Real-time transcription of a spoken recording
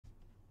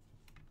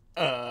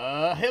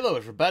Hello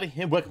everybody,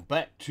 and welcome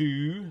back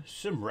to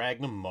some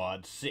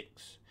Ragnamod VI.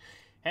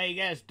 How you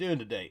guys doing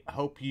today? I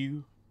hope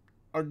you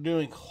are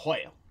doing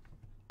well.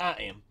 I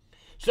am.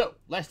 So,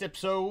 last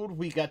episode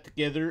we got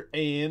together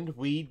and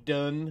we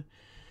done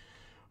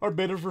our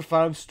bit of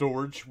refined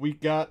storage. We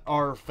got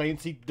our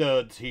fancy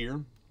duds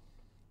here.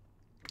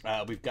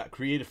 We've got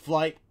creative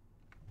flight,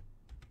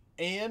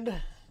 and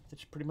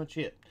that's pretty much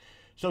it.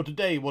 So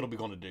today, what are we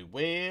going to do?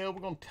 Well,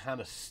 we're going to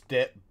kind of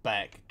step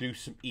back, do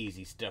some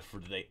easy stuff for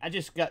today. I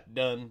just got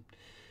done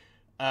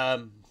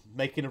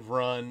making a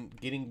run,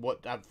 getting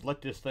what I've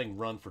let this thing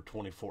run for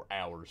 24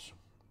 hours,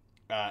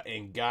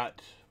 and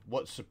got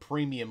what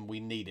supremium we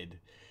needed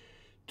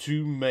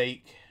to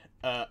make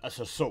us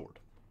a sword.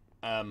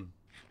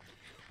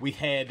 We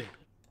had,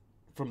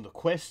 from the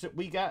quests that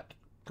we got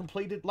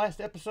completed last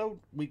episode,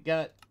 we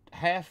got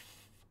half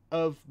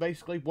of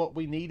basically what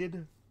we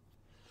needed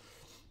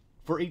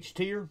for each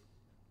tier.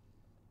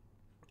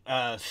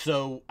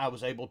 So I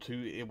was able to,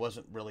 it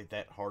wasn't really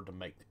that hard to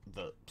make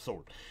the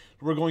sword.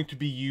 We're going to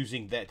be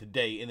using that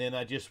today, and then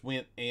I just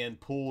went and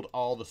pulled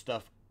all the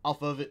stuff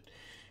off of it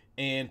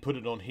and put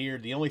it on here.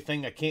 The only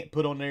thing I can't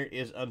put on there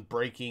is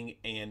unbreaking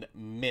and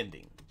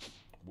mending,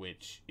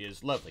 which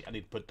is lovely. I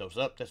need to put those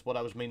up. That's what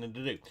I was meaning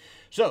to do.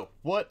 So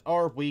what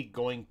are we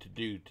going to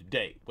do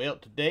today? Well,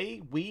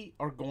 today we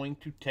are going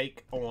to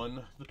take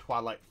on the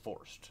Twilight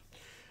Forest.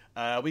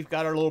 We've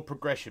got our little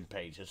progression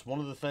page. It's one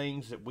of the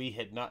things that we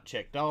had not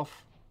checked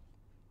off.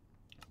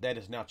 That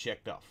is now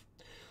checked off.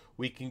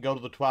 We can go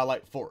to the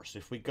Twilight Forest.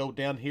 If we go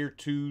down here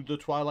to the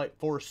Twilight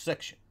Forest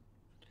section,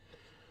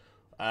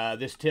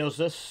 this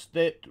tells us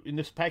that in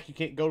this pack you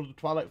can't go to the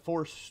Twilight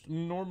Forest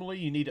normally.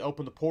 You need to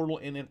open the portal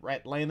in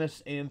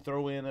Atlantis and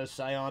throw in a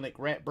psionic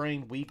rat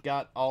brain. We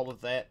got all of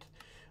that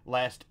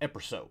last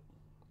episode.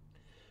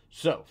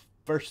 So,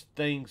 first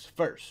things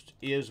first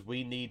is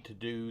we need to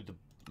do the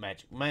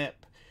magic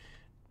map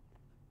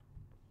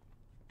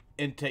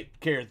and take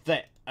care of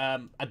that.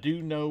 I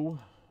do know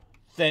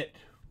that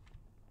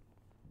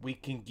we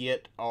can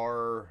get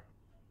our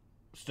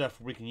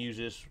stuff, we can use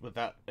this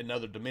without in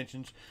other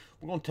dimensions.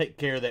 We're going to take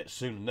care of that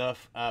soon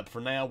enough.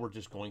 For now, we're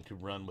just going to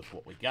run with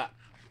what we got.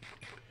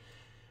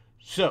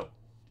 So,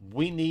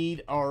 we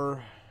need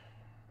our...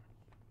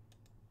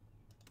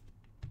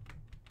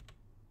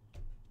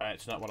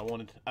 It's not what I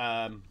wanted.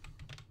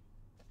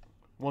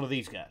 One of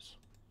these guys.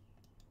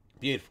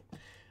 Beautiful.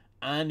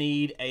 I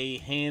need a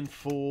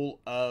handful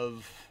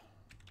of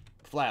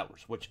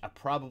flowers, which I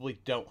probably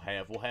don't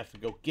have. We'll have to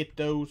go get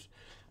those.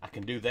 I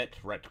can do that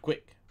right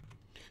quick.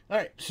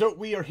 Alright, so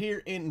we are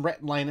here in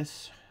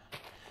Atlantis.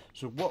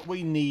 So what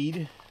we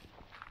need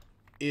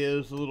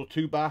is a little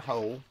 2x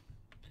hole.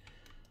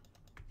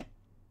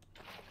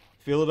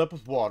 Fill it up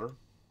with water.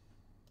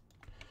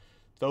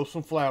 Throw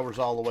some flowers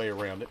all the way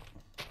around it.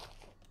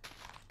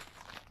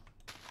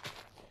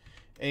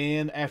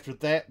 And after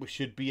that, we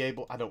should be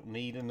able... I don't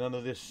need none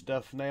of this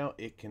stuff now.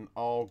 It can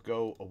all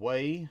go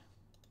away.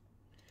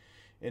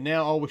 And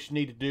now all we should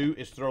need to do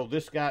is throw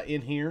this guy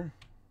in here.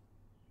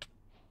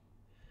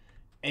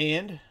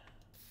 And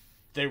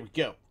there we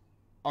go.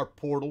 Our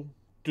portal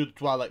to the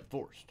Twilight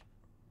Forest.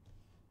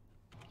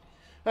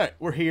 Alright,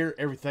 we're here.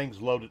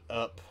 Everything's loaded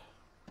up.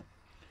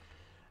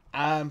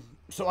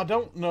 So I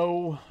don't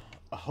know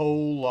a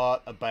whole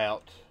lot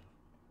about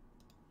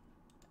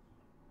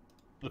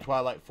the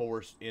Twilight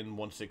Forest in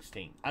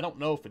 1.16. I don't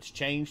know if it's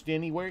changed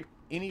anywhere,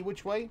 any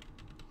which way.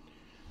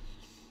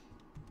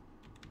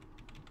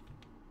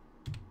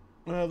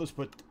 Well, let's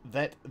put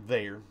that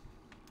there.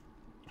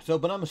 So,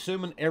 but I'm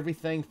assuming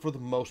everything for the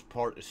most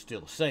part is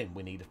still the same.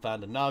 We need to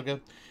find a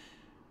Naga.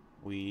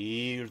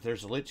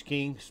 There's a Lich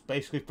King.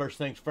 Basically, first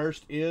things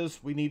first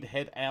is we need to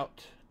head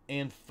out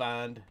and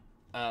find...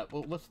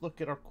 well, let's look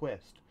at our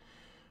quest.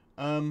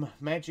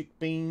 Magic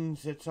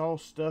beans, it's all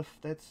stuff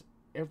that's...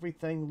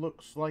 Everything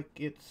looks like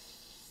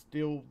it's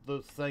still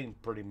the same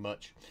pretty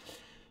much.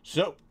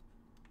 So,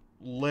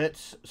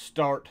 let's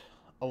start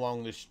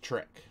along this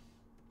trek.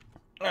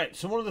 Alright,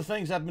 so one of the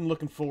things I've been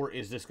looking for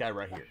is this guy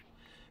right here.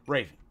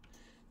 Raven.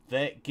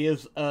 That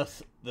gives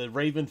us the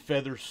raven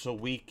feathers so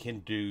we can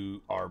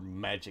do our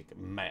magic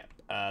map.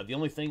 The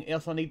only thing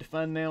else I need to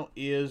find now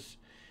is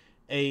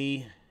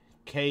a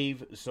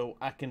cave so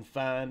I can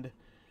find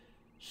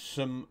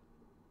some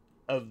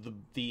of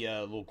the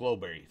little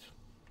glowberries.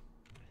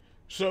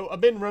 So,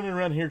 I've been running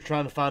around here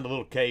trying to find a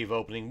little cave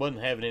opening. Wasn't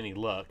having any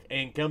luck.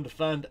 And come to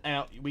find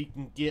out, we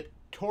can get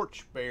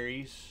torch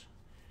berries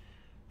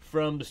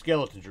from the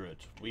skeleton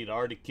druids. We'd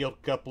already killed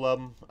a couple of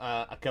them.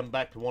 I come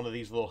back to one of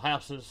these little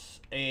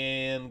houses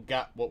and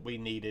got what we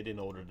needed in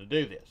order to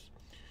do this.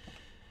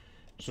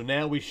 So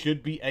now we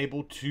should be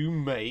able to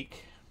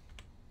make...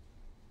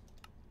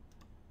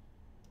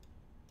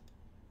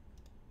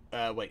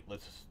 wait,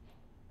 let's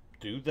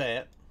do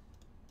that.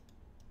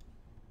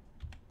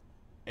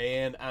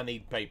 And I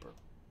need paper.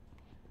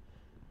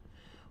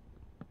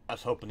 I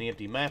was hoping the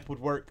empty map would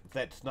work.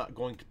 That's not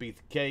going to be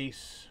the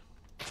case.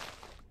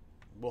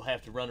 We'll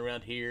have to run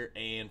around here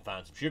and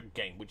find some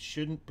sugarcane, which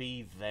shouldn't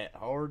be that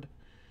hard.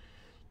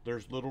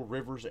 There's little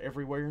rivers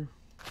everywhere.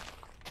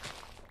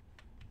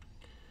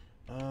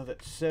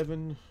 That's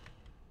 7.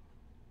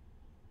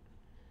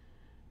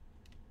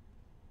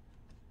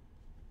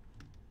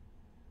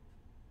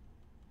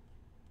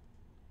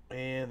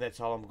 And that's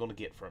all I'm going to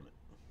get from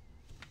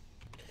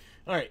it.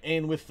 Alright,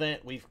 and with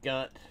that, we've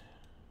got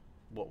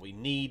what we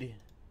need.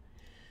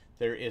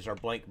 There is our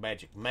blank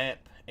magic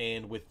map.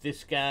 And with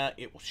this guy,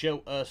 it will show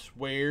us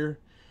where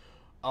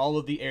all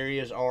of the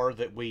areas are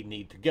that we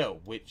need to go.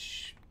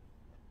 Which,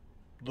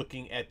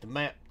 looking at the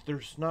map,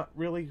 there's not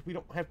really, we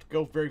don't have to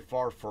go very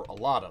far for a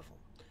lot of them.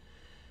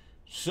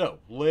 So,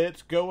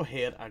 let's go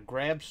ahead. I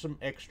grabbed some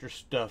extra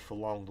stuff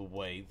along the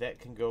way. That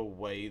can go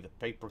away. The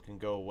paper can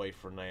go away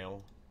for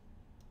now.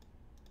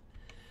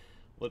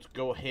 Let's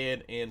go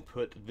ahead and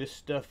put this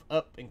stuff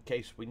up in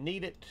case we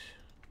need it.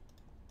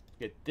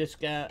 Get this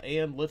guy,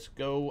 and let's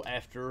go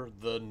after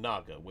the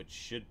Naga, which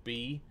should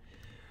be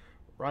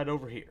right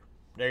over here.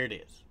 There it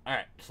is.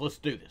 Alright, so let's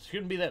do this.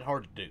 Shouldn't be that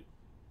hard to do.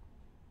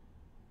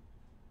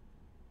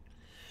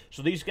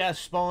 So these guys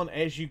spawn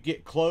as you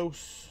get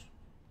close.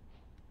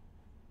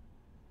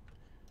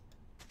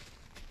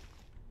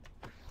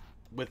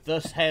 With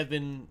us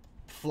having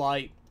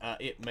flight,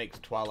 it makes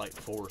Twilight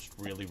Forest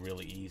really,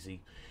 really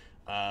easy.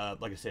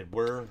 Like I said,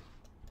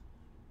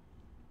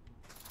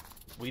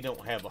 we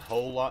don't have a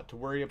whole lot to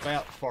worry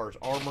about as far as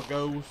armor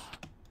goes.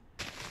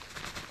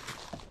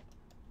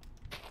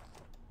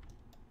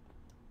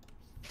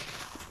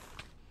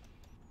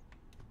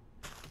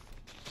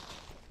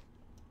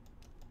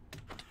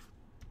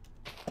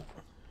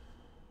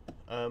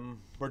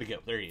 Where'd he go?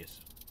 There he is.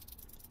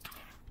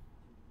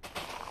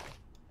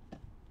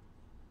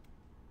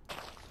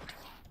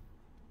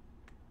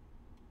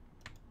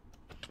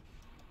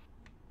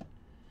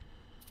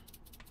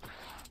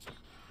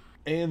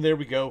 And there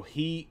we go.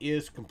 He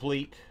is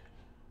complete.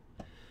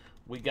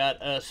 We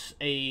got us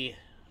a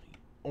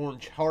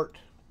orange heart.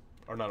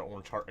 Or not an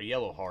orange heart, a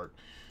yellow heart.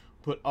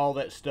 Put all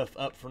that stuff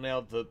up for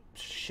now. The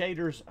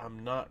shaders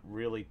I'm not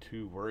really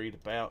too worried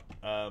about.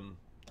 I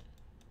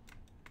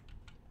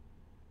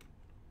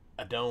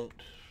don't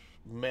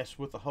mess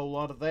with a whole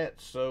lot of that,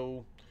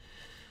 so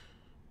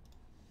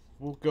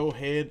we'll go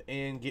ahead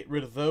and get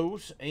rid of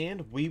those,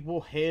 and we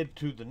will head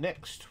to the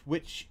next,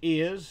 which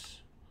is...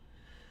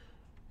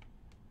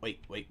 Wait.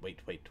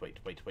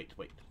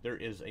 There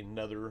is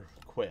another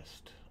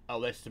quest. Oh,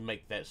 that's to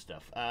make that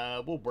stuff.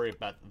 We'll worry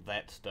about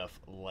that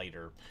stuff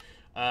later.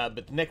 But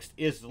the next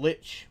is the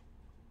Lich.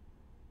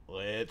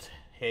 Let's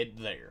head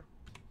there.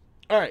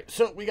 Alright,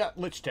 so we got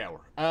Lich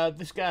Tower.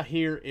 This guy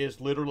here is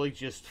literally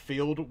just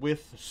filled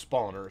with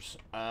spawners.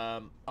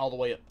 All the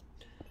way up.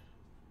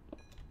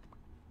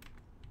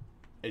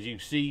 As you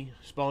can see,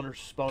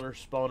 spawners.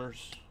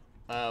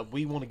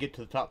 We want to get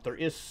to the top. There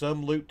is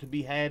some loot to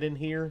be had in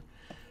here.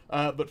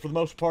 But for the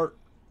most part,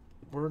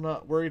 we're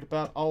not worried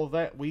about all of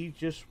that. We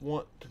just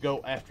want to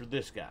go after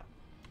this guy.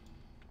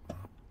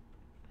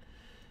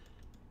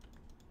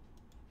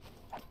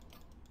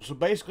 So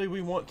basically,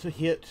 we want to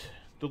hit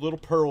the little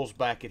pearls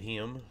back at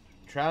him.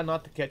 Try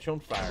not to catch on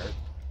fire.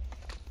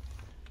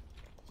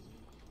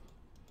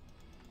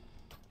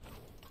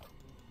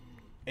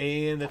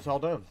 And that's all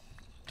done.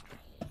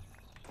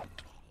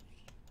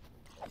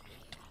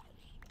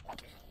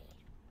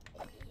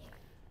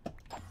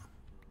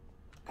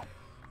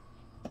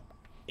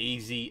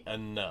 Easy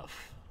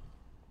enough.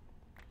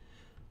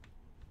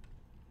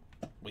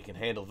 We can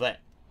handle that.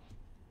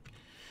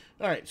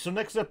 Alright, so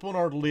next up on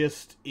our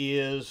list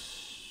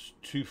is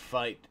to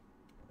fight,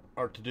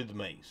 or to do the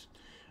maze.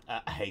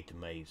 I hate the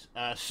maze.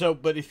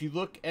 But if you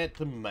look at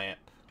the map,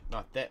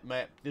 not that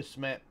map, this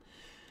map,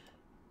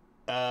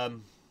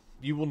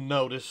 you will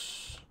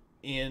notice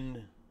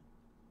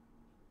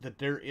that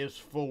there is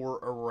 4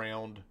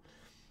 around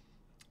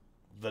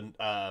the,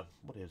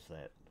 what is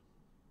that?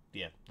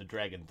 Yeah, the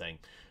dragon thing.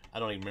 I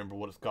don't even remember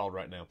what it's called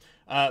right now.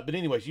 But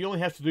anyways, you only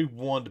have to do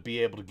 1 to be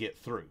able to get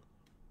through.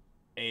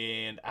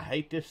 And I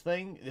hate this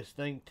thing. This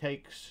thing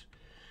takes...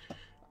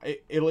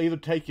 It'll either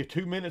take you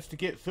 2 minutes to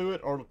get through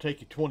it, or it'll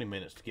take you 20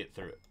 minutes to get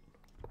through it.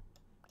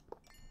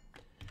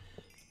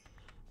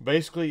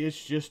 Basically,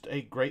 it's just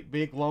a great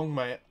big long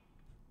map.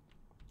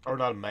 Or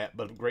not a map,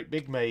 but a great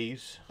big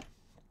maze.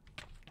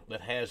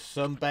 That has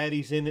some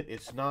baddies in it.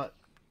 It's not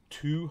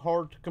too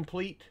hard to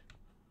complete.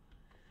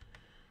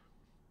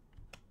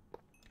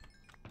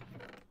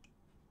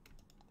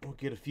 We'll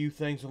get a few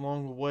things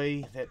along the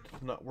way that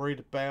I'm not worried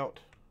about.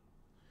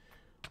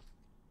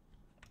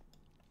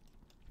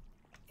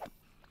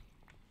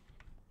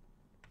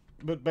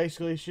 But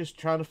basically, it's just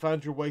trying to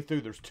find your way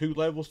through. There's 2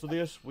 levels to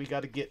this. We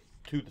got to get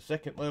to the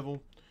 2nd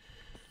level.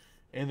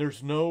 And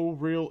there's no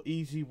real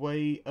easy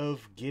way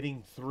of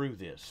getting through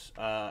this.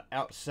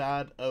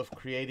 Outside of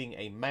creating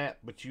a map,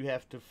 but you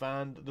have to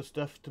find the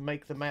stuff to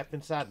make the map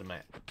inside the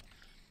map.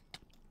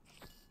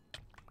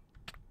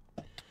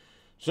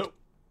 So,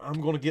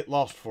 I'm going to get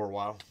lost for a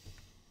while.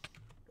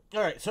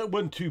 Alright, so it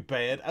wasn't too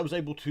bad. I was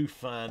able to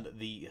find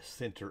the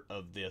center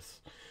of this.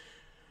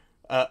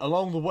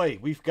 Along the way,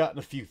 we've gotten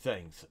a few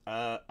things.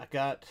 I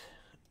got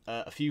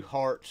a few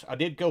hearts. I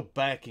did go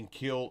back and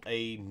kill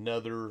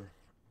another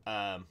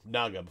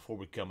Naga before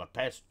we come. I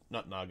passed,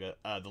 not Naga,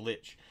 the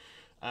Lich.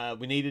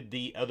 We needed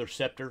the other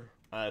scepter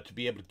to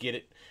be able to get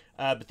it.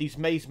 But these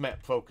maze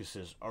map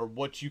focuses are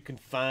what you can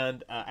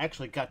find. I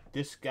actually got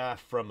this guy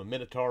from a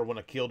Minotaur when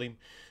I killed him.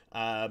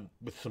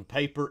 With some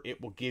paper,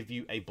 it will give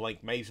you a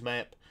blank maze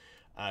map.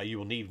 You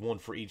will need one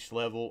for each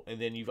level.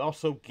 And then you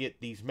also get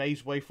these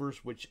maze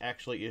wafers, which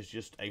actually is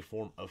just a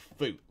form of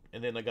food.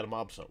 And then I got a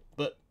mob soul.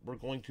 But we're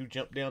going to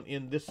jump down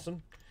in this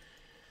one.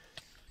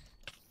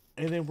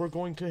 And then we're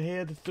going to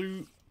head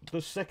through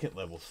the second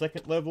level.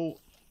 Second level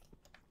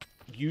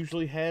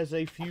usually has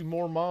a few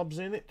more mobs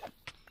in it.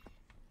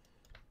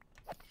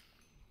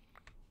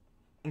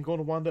 And going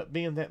to wind up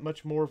being that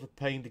much more of a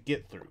pain to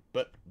get through.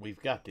 But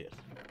we've got this.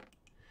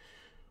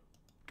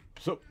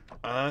 So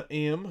I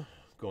am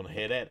going to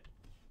head at it.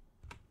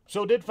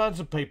 So I did find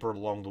some paper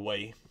along the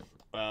way.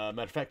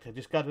 Matter of fact, I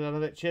just got it out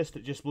of that chest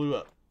that just blew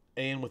up.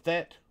 And with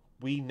that,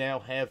 we now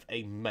have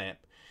a map.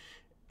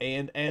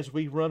 And as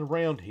we run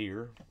around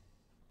here,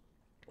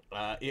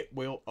 it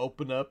will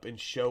open up and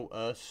show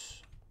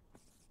us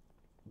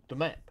the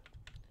map.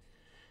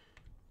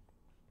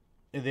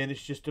 And then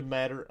it's just a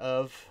matter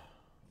of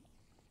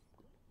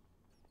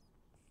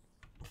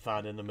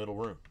finding the middle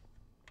room.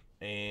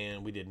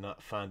 And we did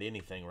not find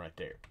anything right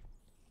there.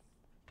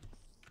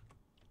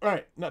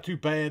 Alright, not too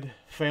bad.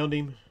 Found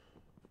him.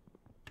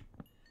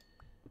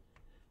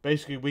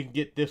 Basically, we can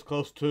get this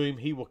close to him.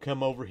 He will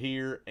come over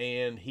here,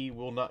 and he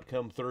will not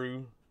come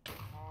through.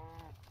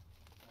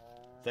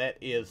 That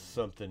is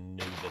something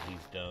new that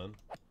he's done.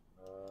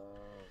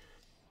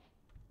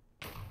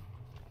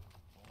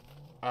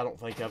 I don't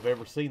think I've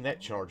ever seen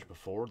that charge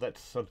before. That's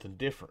something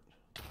different.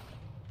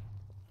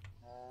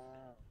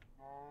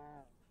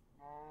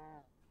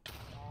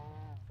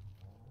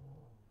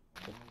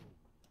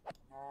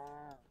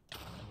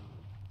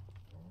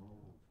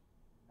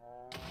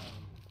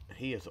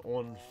 He is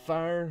on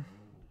fire.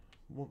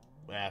 Well,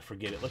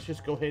 forget it. Let's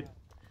just go ahead.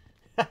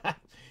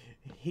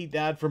 He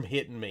died from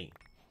hitting me.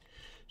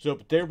 So,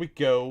 but there we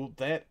go.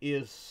 That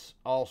is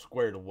all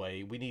squared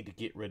away. We need to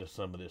get rid of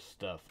some of this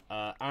stuff.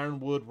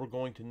 Ironwood we're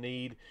going to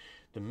need.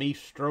 The meat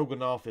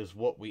stroganoff is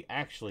what we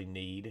actually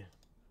need.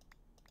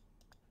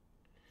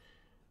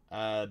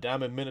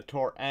 Diamond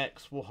Minotaur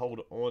axe we'll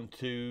hold on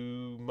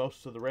to.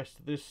 Most of the rest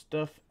of this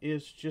stuff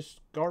is just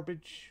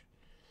garbage.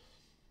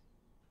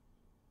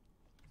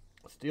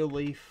 Steel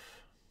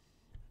leaf.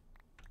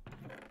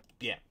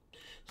 Yeah.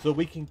 So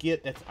we can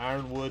get, that's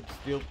ironwood,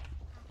 steel.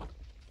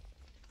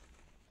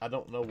 I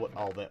don't know what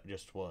all that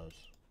just was.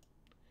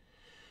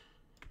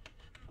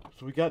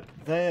 So we got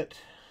that.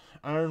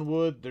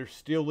 Ironwood. There's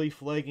steel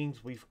leaf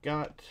leggings. I've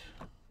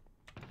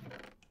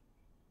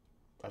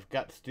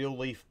got steel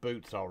leaf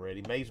boots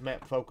already. Maze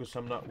map focus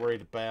I'm not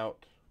worried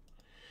about.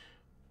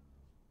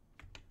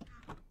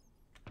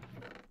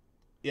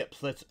 Yep,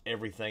 so that's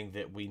everything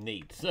that we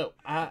need. So,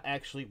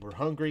 we're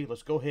hungry.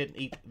 Let's go ahead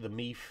and eat the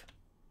meat.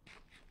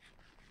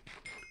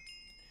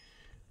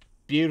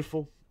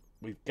 Beautiful.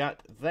 We've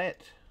got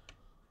that.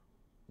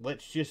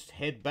 Let's just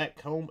head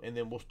back home, and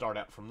then we'll start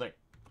out from there.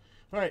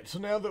 Alright, so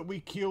now that we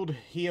killed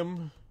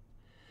him,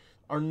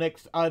 our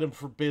next item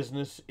for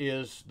business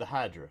is the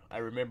Hydra. I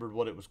remembered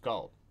what it was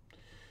called.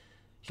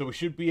 So we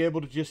should be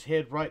able to just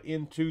head right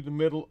into the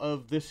middle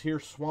of this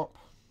here swamp.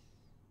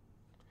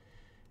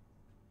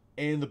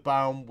 And the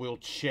biome will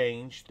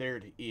change. There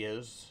it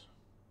is.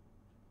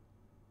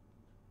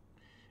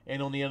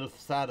 And on the other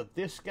side of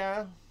this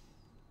guy,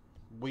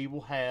 we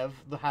will have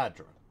the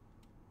Hydra.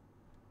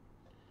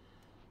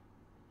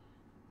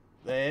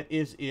 That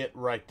is it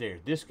right there.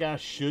 This guy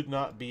should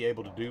not be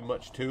able to do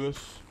much to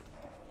us.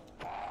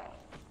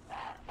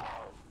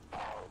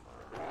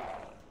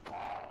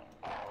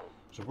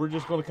 So we're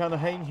just going to kind of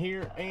hang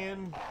here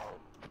and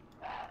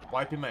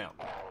wipe him out.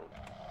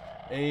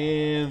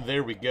 And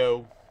there we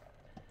go.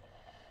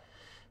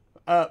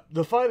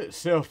 The fight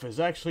itself is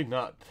actually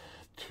not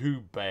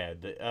too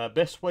bad. The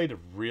best way to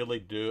really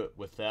do it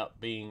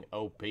without being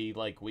OP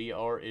like we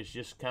are is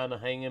just kind of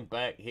hanging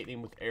back, hitting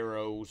him with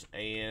arrows,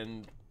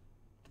 and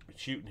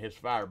shooting his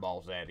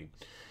fireballs at him.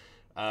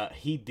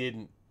 He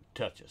didn't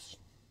touch us.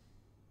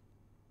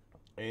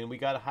 And we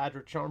got a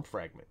Hydra Charm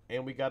Fragment.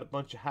 And we got a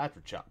bunch of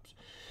Hydra Chops.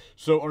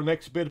 So our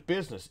next bit of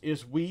business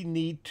is we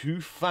need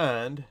to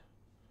find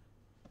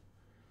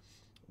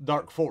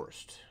Dark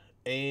Forest.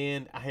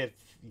 And I have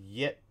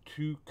yet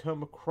to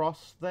come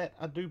across that,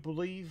 I do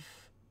believe.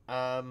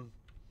 I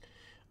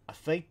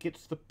think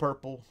it's the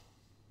purple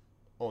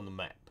on the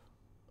map.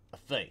 I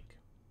think.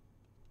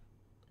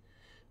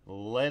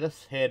 Let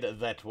us head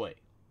that way.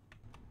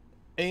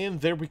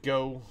 And there we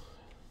go.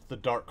 The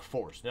Dark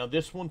Forest. Now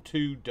this one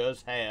too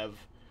does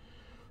have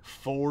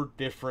 4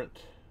 different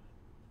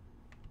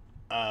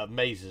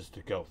mazes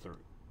to go through.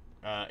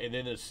 And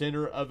in the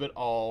center of it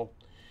all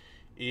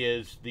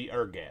is the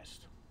Urghast.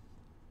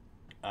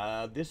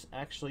 This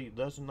actually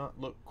does not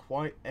look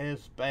quite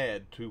as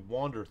bad to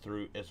wander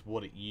through as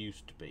what it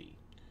used to be,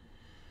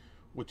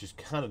 which is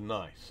kind of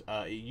nice.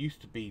 It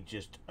used to be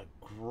just a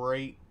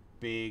great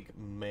big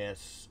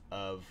mess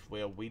of,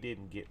 well, we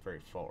didn't get very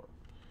far.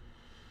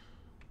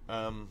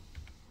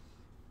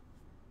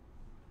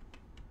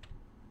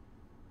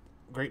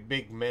 Great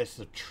big mess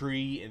of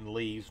tree and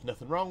leaves.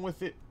 Nothing wrong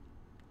with it.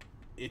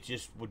 It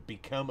just would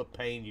become a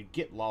pain. You'd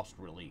get lost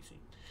real easy.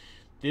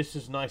 This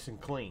is nice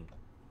and clean.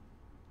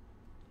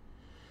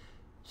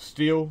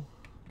 Still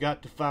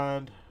got to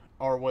find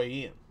our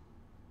way in.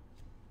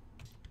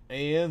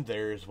 And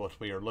there's what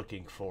we are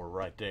looking for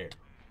right there.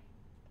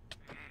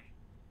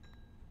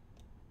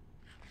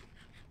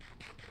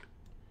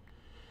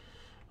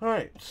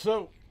 Alright,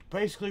 so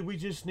basically we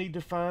just need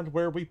to find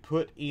where we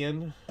put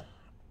in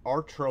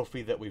our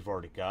trophy that we've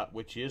already got,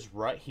 which is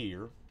right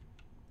here.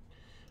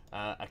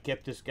 I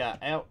kept this guy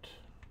out.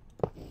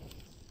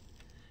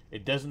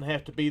 It doesn't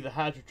have to be the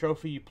Hydra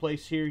trophy you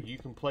place here. You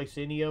can place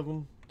any of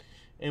them.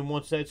 And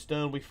once that's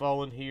done, we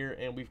fall in here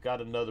and we've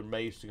got another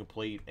maze to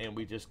complete, and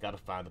we just got to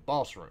find the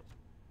boss room.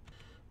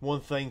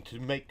 One thing to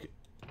make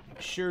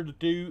sure to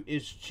do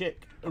is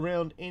check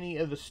around any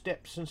of the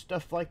steps and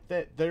stuff like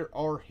that. There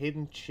are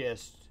hidden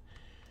chests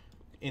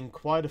in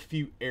quite a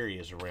few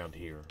areas around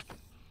here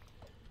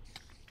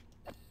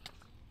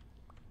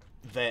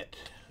that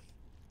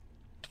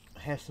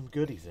has some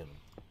goodies in them.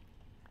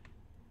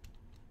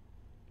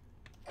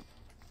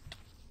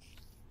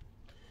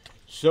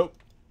 So,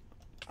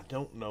 I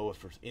don't know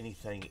if there's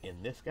anything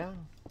in this guy.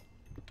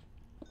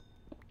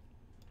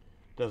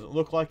 Doesn't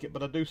look like it,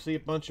 but I do see a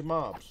bunch of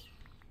mobs.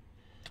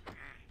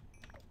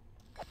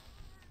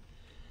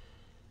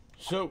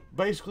 So,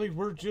 basically,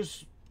 we're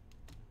just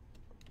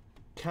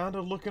kind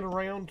of looking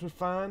around to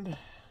find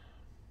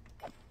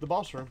the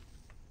boss room.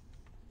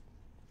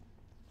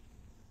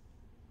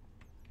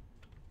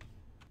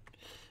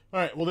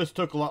 Alright, well, this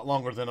took a lot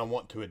longer than I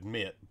want to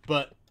admit,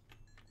 but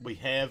we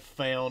have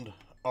found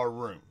our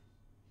room.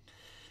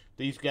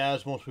 These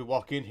guys, once we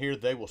walk in here,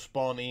 they will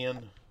spawn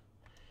in.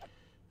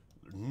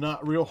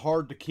 Not real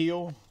hard to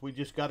kill. We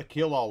just got to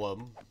kill all of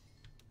them.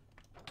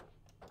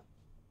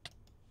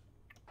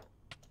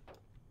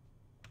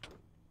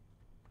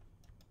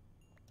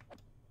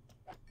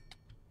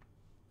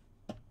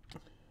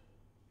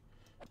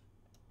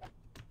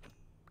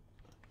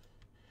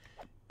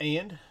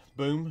 And,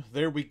 boom,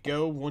 there we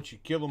go. Once you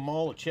kill them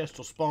all, a chest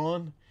will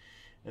spawn.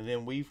 And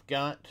then we've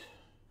got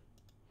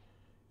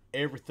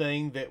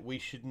everything that we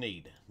should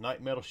need.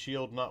 Night metal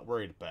shield, not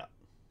worried about.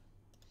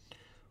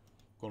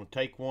 Going to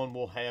take one.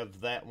 We'll have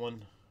that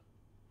one.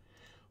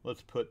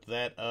 Let's put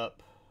that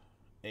up.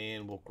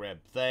 And we'll grab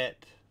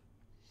that.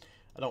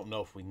 I don't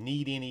know if we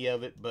need any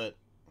of it, but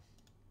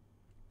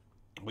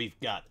we've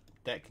got it.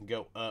 That can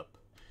go up.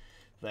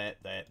 That.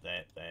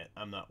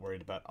 I'm not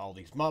worried about all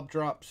these mob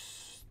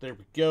drops. There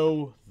we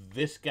go.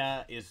 This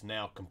guy is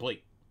now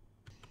complete.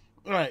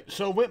 Alright,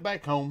 so I went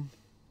back home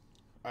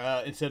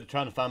instead of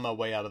trying to find my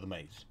way out of the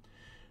maze.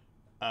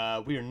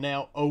 We are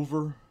now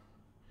over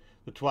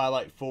the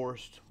Twilight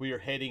Forest. We are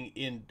heading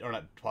in, or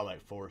not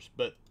Twilight Forest,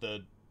 but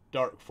the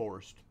Dark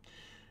Forest,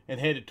 and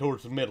headed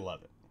towards the middle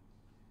of it.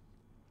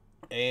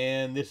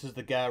 And this is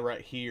the guy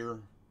right here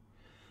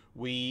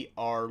we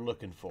are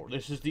looking for.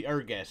 This is the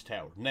Ergas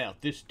Tower. Now,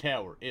 this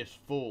tower is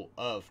full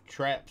of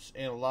traps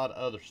and a lot of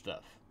other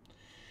stuff.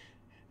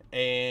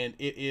 And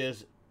it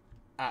is,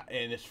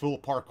 and it's full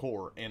of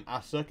parkour. And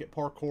I suck at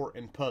parkour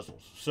and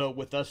puzzles. So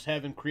with us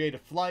having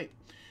creative flight,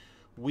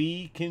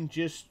 we can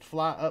just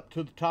fly up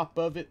to the top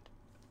of it.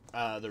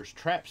 There's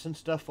traps and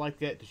stuff like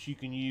that that you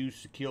can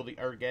use to kill the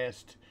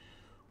Ergast.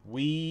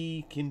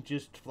 We can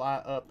just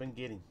fly up and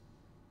get him,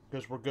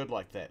 because we're good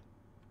like that.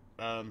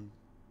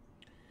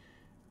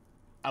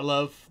 I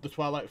love the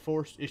Twilight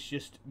Forest. It's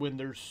just when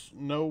there's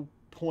no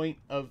point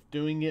of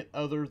doing it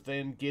other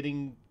than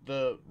getting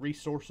the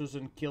resources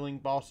and killing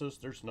bosses,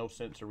 there's no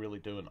sense of really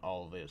doing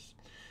all of this.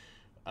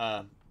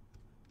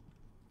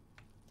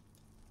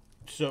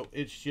 So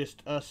it's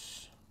just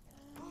us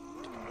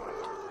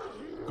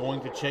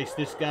going to chase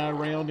this guy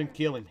around and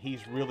kill him.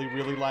 He's really,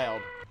 really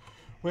loud.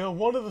 Well,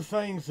 one of the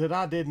things that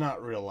I did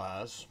not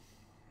realize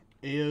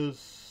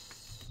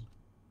is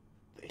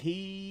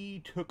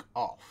he took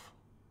off.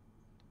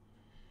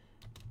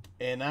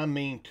 And I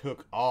mean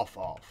took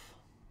off.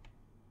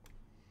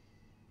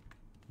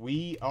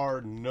 We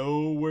are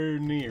nowhere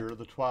near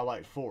the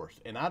Twilight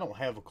Forest. And I don't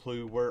have a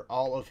clue where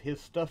all of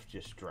his stuff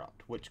just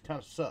dropped, which kind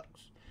of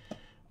sucks.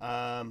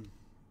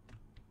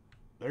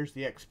 There's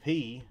the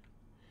XP.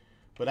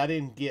 But I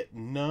didn't get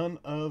none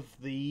of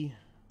the...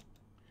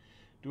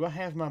 Do I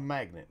have my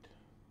magnet?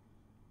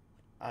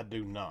 I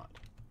do not.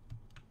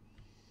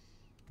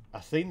 I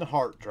seen the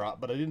heart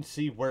drop, but I didn't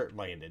see where it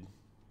landed.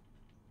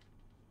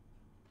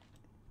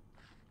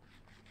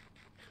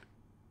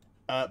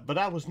 But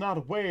I was not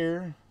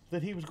aware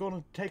that he was going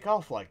to take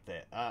off like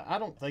that. I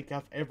don't think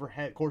I've ever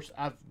had... Of course,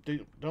 I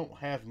don't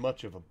have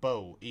much of a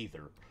bow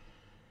either.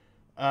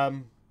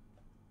 But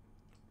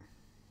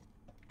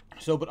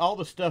all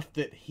the stuff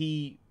that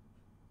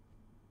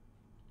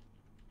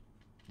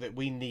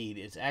we need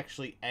is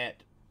actually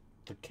at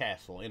the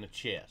castle in a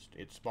chest.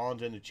 It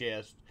spawns in the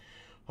chest.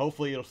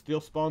 Hopefully it'll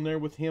still spawn there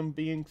with him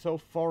being so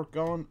far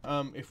gone.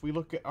 If we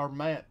look at our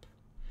map,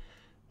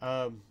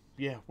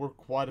 yeah, we're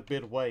quite a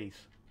bit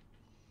ways.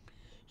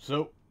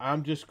 So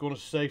I'm just going to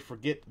say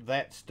forget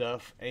that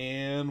stuff,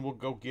 and we'll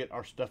go get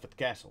our stuff at the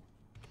castle.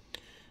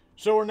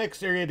 So our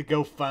next area to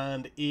go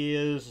find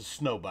is a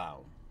snow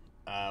biome.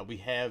 We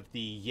have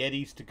the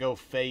Yetis to go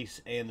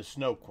face and the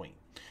Snow Queen.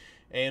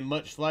 And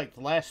much like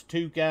the last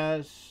two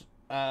guys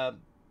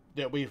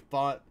that we've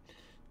fought,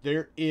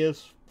 there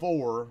is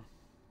 4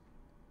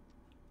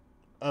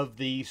 of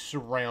these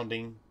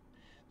surrounding.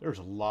 There's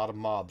a lot of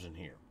mobs in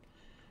here.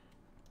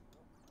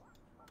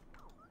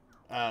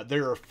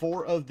 There are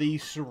 4 of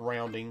these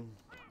surrounding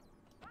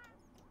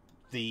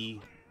the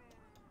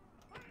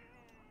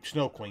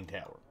Snow Queen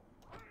Tower.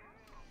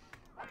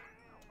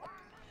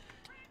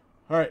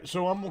 Alright,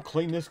 so I'm going to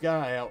clean this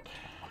guy out.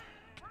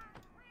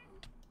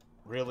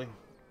 Really?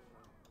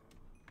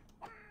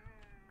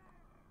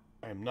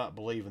 I am not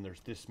believing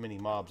there's this many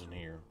mobs in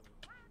here.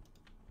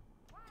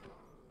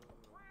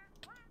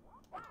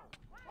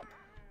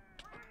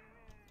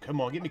 Come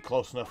on, get me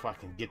close enough I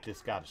can get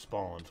this guy to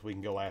spawn so we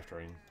can go after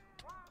him.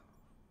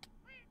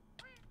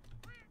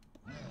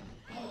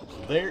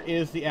 So there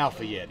is the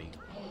Alpha Yeti.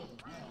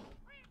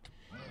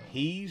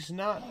 He's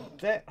not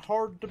that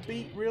hard to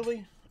beat,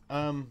 really.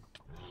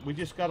 We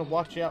just got to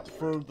watch out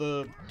for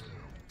the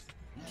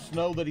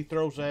snow that he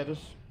throws at us.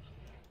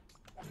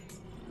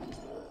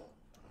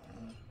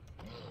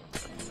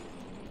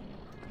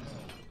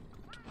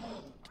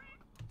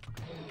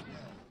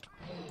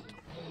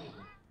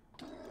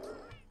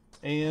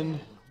 And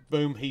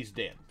boom, he's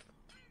dead.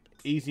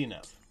 Easy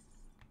enough.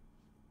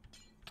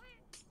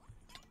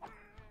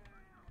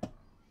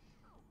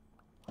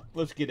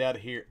 Let's get out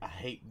of here. I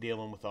hate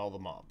dealing with all the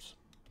mobs.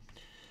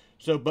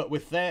 So, but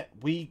with that,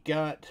 we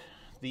got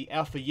the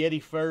Alpha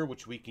Yeti fur,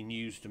 which we can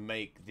use to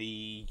make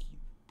the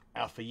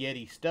Alpha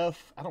Yeti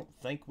stuff. I don't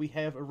think we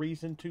have a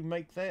reason to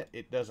make that.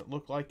 It doesn't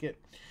look like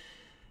it.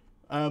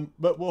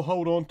 But we'll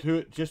hold on to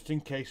it just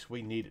in case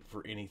we need it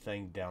for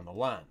anything down the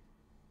line.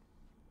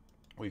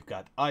 We've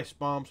got ice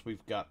bombs.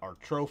 We've got our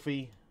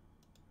trophy.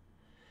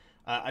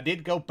 I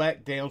did go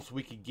back down so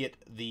we could get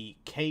the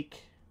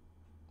cake,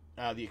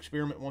 the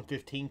Experiment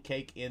 115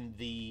 cake in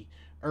the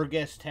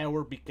Urgas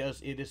Tower,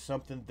 because it is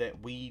something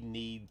that we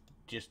need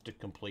just to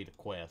complete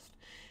a quest.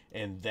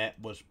 And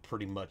that was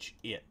pretty much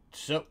it.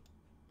 So,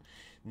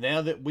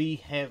 now that we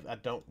have... I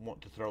don't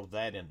want to throw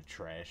that in the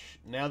trash.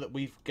 Now that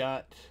we've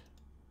got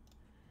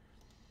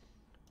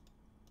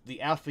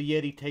the Alpha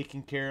Yeti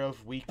taken care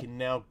of, we can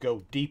now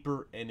go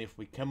deeper. And if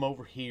we come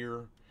over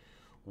here,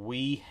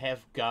 we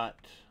have got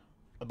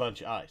a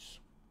bunch of ice.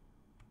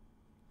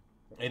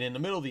 And in the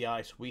middle of the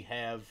ice, we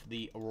have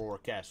the Aurora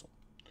Castle.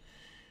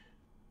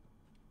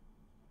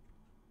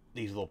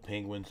 These little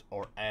penguins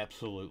are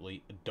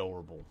absolutely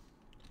adorable.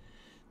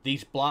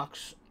 These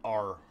blocks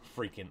are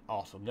freaking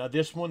awesome. Now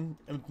this one,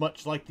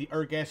 much like the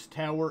Urgas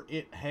Tower,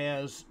 it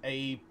has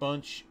a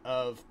bunch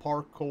of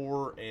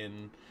parkour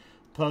and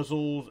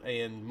puzzles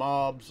and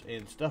mobs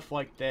and stuff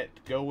like that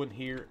to go in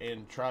here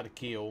and try to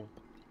kill.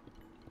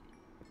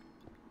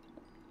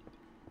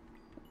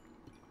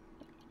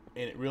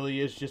 And it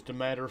really is just a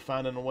matter of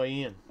finding a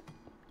way in.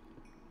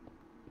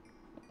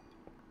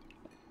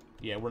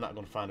 Yeah, we're not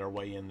going to find our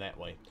way in that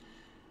way.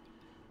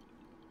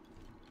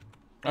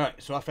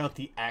 Alright, so I found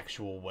the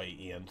actual way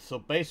in. So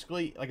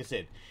basically, like I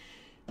said,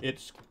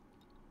 it's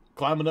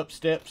climbing up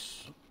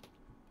steps,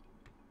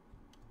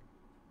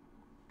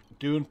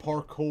 doing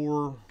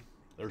parkour.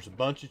 There's a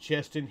bunch of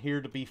chests in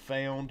here to be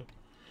found.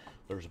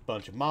 There's a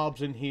bunch of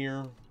mobs in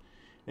here.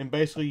 And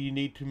basically you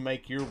need to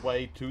make your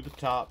way to the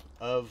top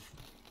of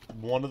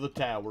one of the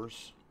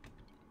towers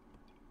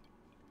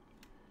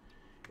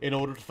in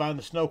order to find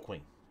the Snow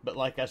Queen. But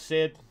like I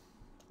said,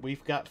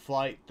 we've got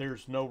flight.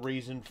 There's no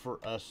reason for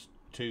us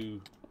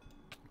to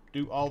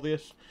do all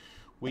this.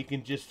 We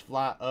can just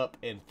fly up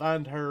and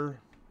find her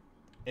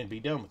and be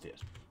done with this.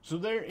 So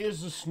there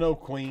is the Snow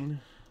Queen.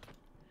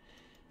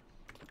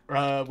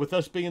 With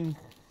us being,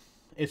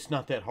 it's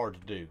not that hard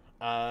to do.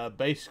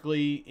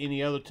 Basically,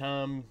 any other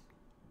time,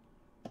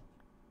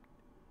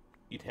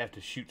 you'd have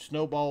to shoot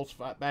snowballs,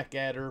 fight back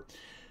at her,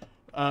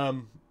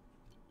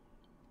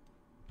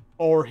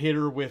 or hit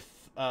her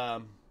with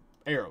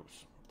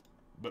arrows.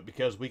 But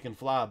because we can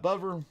fly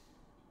above her,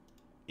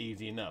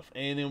 easy enough.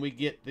 And then we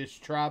get this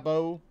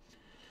tri-bow,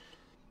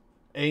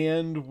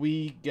 and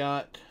we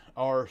got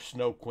our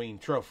Snow Queen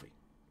trophy.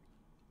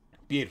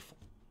 Beautiful.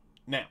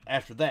 Now,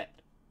 after that,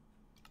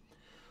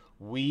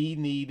 we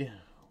need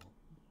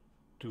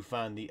to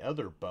find the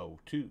other bow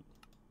too.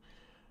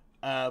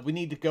 We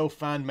need to go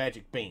find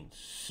magic beans.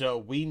 So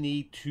we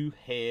need to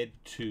head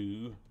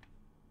to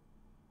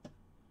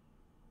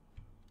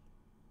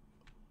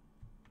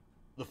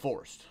the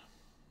forest.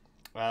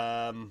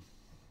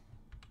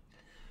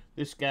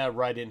 This guy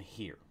right in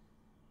here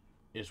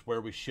is where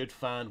we should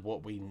find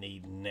what we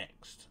need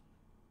next.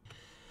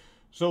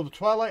 So the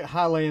Twilight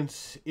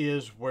Highlands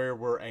is where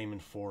we're aiming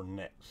for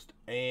next.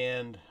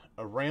 And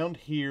around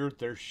here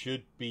there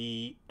should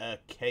be a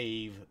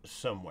cave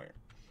somewhere.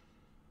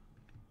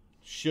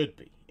 should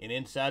be. And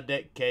inside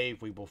that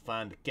cave, we will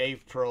find the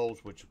cave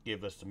trolls, which will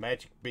give us the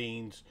magic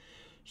beans,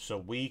 so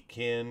we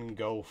can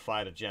go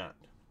fight a giant.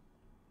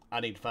 I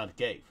need to find a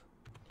cave.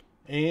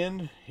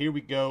 And here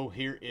we go.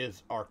 Here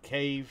is our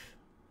cave.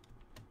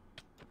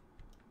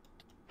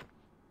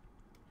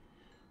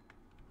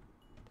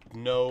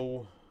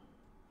 No.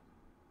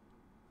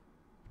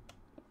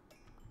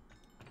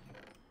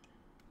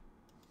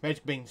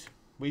 Magic beans.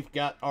 We've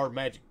got our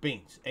magic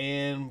beans.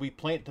 And we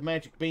plant the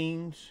magic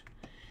beans.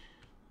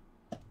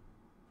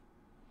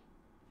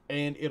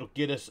 And it'll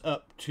get us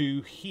up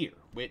to here,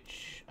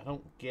 which I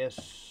don't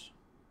guess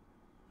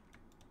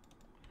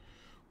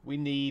we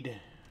need.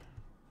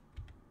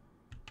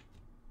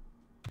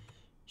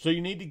 So you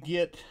need to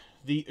get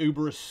the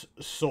uberous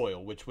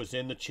soil, which was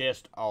in the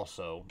chest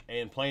also,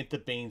 and plant the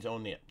beans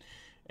on it.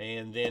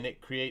 And then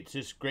it creates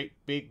this great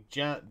big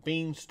giant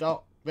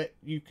beanstalk that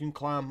you can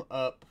climb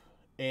up,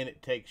 and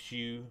it takes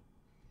you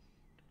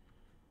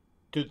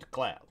to the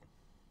cloud.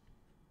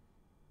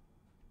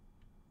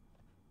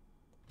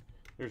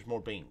 There's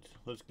more beans.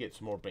 Let's get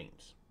some more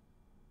beans.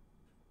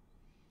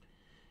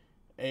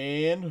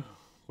 And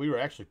we were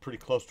actually pretty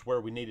close to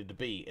where we needed to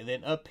be. And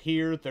then up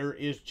here, there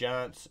is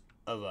giants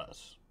of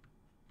us.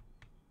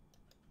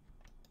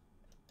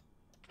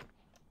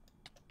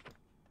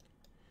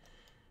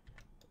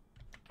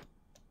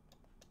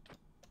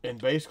 And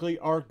basically,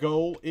 our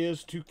goal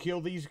is to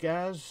kill these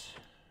guys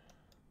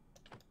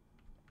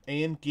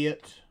and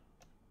get...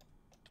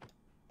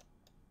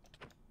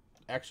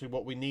 Actually,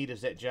 what we need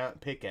is that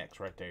giant pickaxe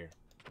right there.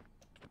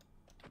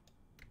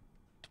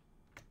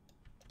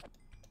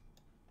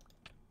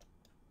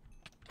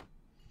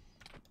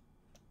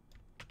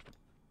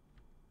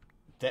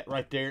 That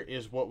right there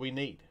is what we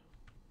need.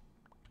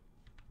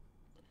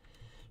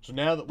 So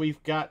now that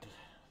we've got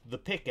the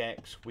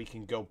pickaxe, we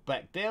can go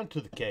back down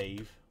to the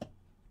cave.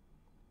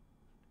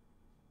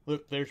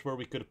 Look, there's where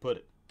we could have put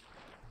it.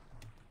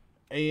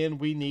 And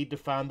we need to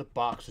find the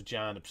box of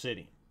giant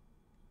obsidian.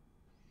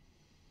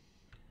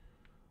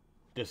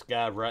 This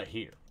guy right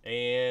here.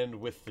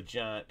 And with the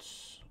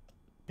giant's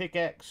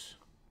pickaxe,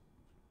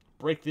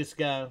 break this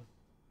guy.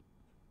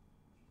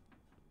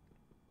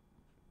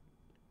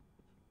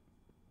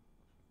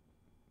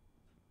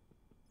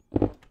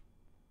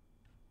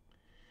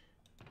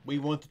 We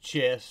want the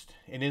chest,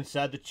 and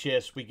inside the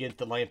chest we get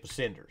the lamp of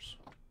cinders.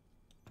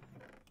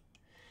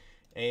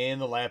 And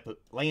the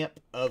lamp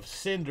of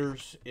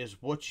cinders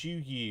is what you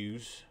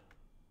use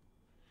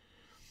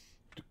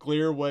to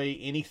clear away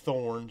any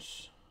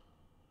thorns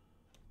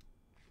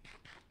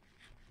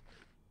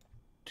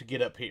to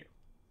get up here.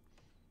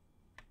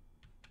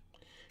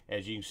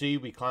 As you can see,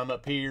 we climb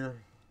up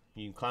here,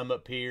 you can climb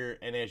up here,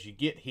 and as you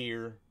get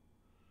here,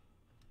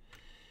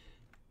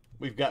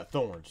 we've got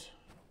thorns.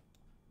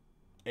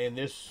 And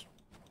this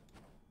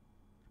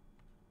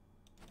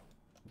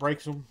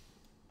breaks them.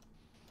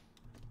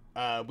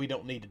 We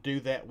don't need to do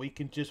that. We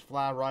can just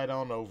fly right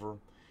on over.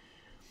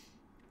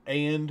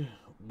 And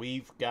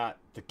we've got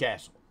the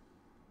castle,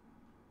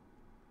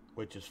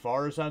 which as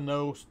far as I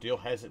know still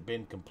hasn't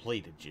been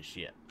completed just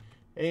yet.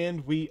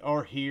 And we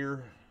are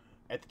here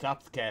at the top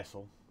of the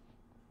castle.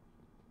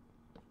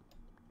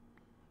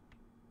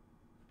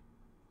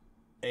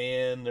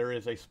 And there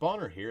is a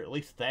spawner here. At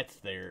least that's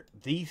there.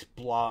 These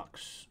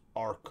blocks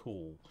are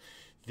cool.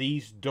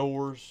 These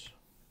doors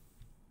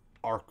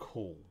are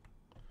cool.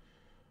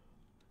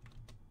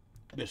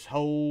 This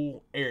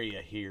whole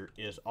area here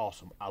is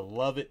awesome. I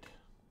love it.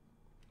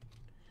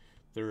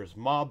 There's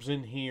mobs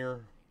in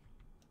here.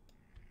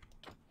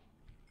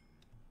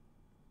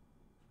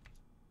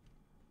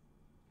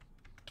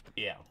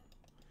 Yeah.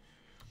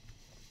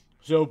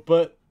 So,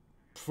 but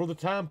for the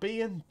time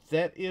being,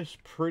 that is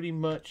pretty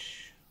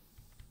much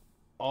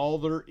all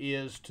there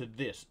is to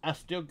this. I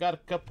still got a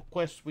couple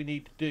quests we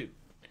need to do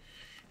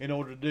in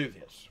order to do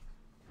this.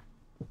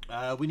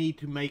 We need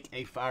to make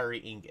a fiery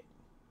ingot,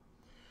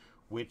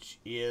 which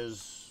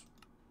is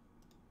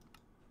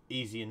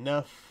easy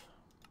enough.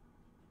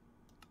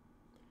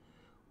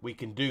 We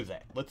can do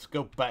that. Let's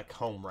go back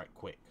home right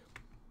quick.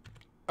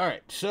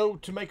 Alright, so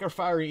to make our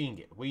fiery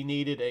ingot, we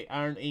needed an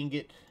iron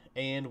ingot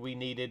and we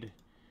needed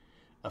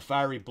a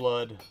fiery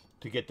blood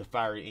to get the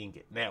fiery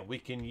ingot. Now, we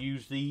can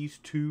use these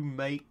to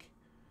make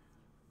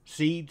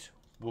seeds.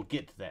 We'll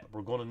get to that.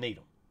 We're going to need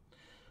them.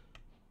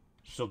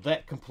 So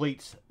that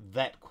completes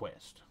that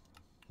quest.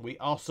 We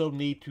also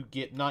need to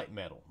get night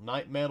metal.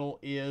 Night metal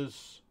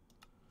is...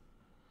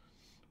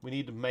 we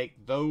need to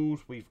make those.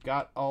 We've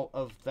got all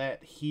of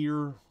that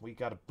here. We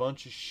got a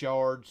bunch of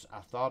shards. I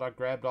thought I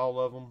grabbed all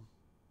of them.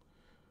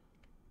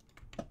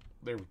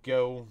 There we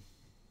go.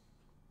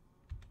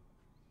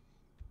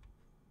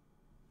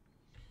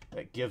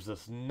 That gives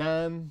us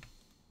 9.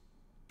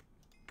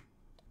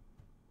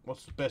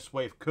 What's the best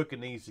way of cooking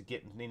these to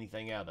getting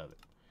anything out of it?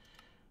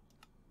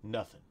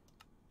 Nothing.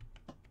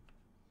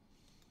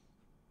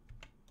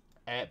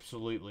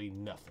 Absolutely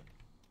nothing.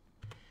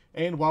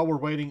 And while we're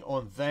waiting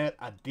on that,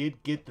 I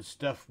did get the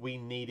stuff we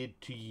needed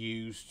to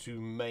use to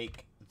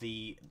make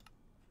the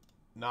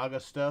Naga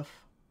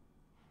stuff.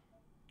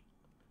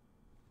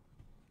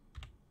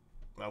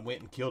 I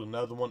went and killed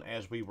another one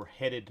as we were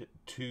headed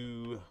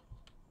to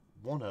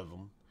one of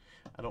them.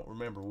 I don't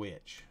remember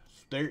which.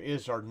 So there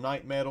is our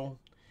Night Medal.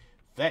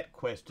 That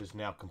quest is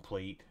now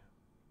complete.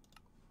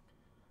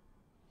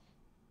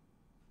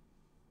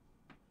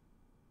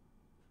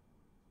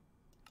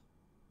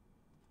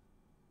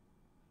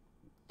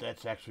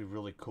 That's actually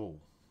really cool.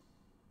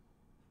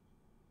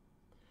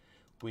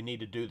 We need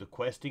to do the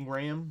questing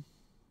ram.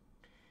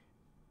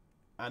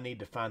 I need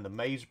to find the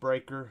maze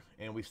breaker,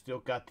 and we still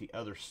got the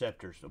other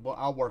scepters. Well,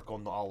 I'll work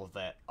on all of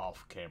that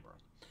off camera.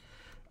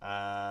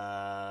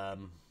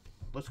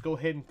 Let's go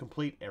ahead and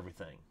complete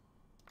everything.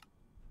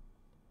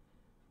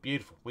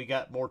 Beautiful. We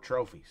got more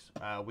trophies.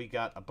 We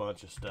got a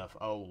bunch of stuff.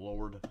 Oh,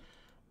 Lord.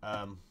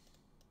 Let's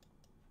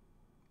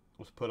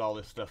put all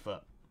this stuff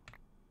up.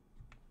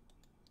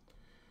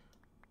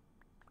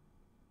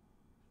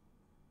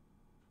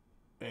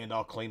 And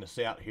I'll clean us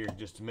out here in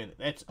just a minute.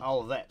 That's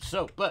all of that.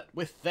 So, but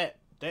with that,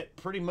 that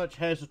pretty much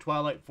has the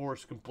Twilight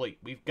Forest complete.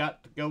 We've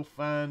got to go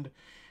find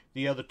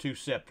the other two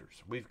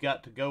scepters. We've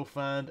got to go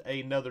find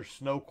another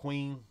Snow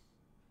Queen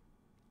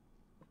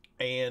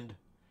and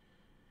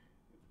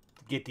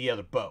get the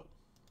other bow.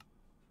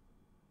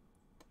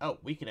 Oh,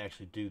 we can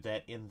actually do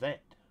that in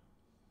that.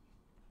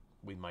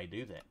 We might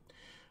do that.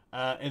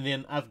 And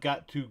then I've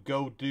got to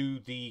go do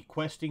the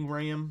questing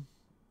ram.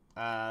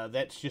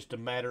 That's just a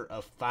matter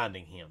of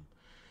finding him.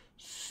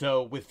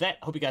 So with that,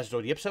 I hope you guys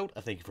enjoyed the episode.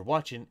 I thank you for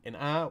watching, and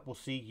I will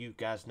see you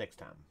guys next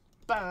time.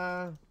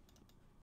 Bye!